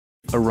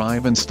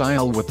Arrive in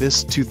style with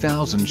this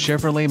 2000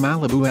 Chevrolet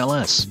Malibu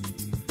LS.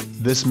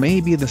 This may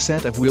be the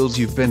set of wheels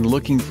you've been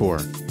looking for.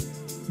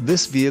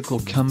 This vehicle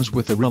comes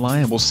with a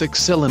reliable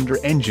 6-cylinder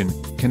engine,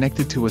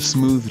 connected to a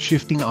smooth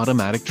shifting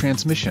automatic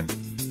transmission.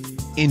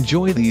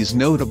 Enjoy these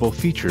notable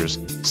features: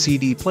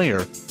 CD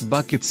player,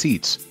 bucket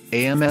seats,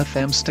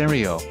 AM/FM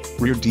stereo,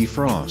 rear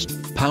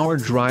defrost, power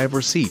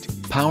driver seat,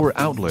 power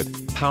outlet,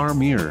 power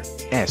mirror,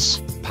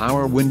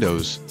 power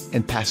windows,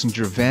 and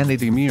passenger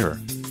vanity mirror.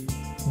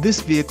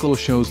 This vehicle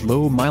shows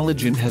low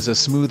mileage and has a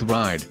smooth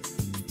ride.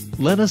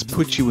 Let us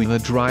put you in the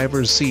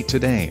driver's seat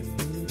today.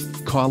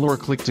 Call or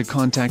click to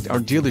contact our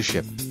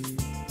dealership.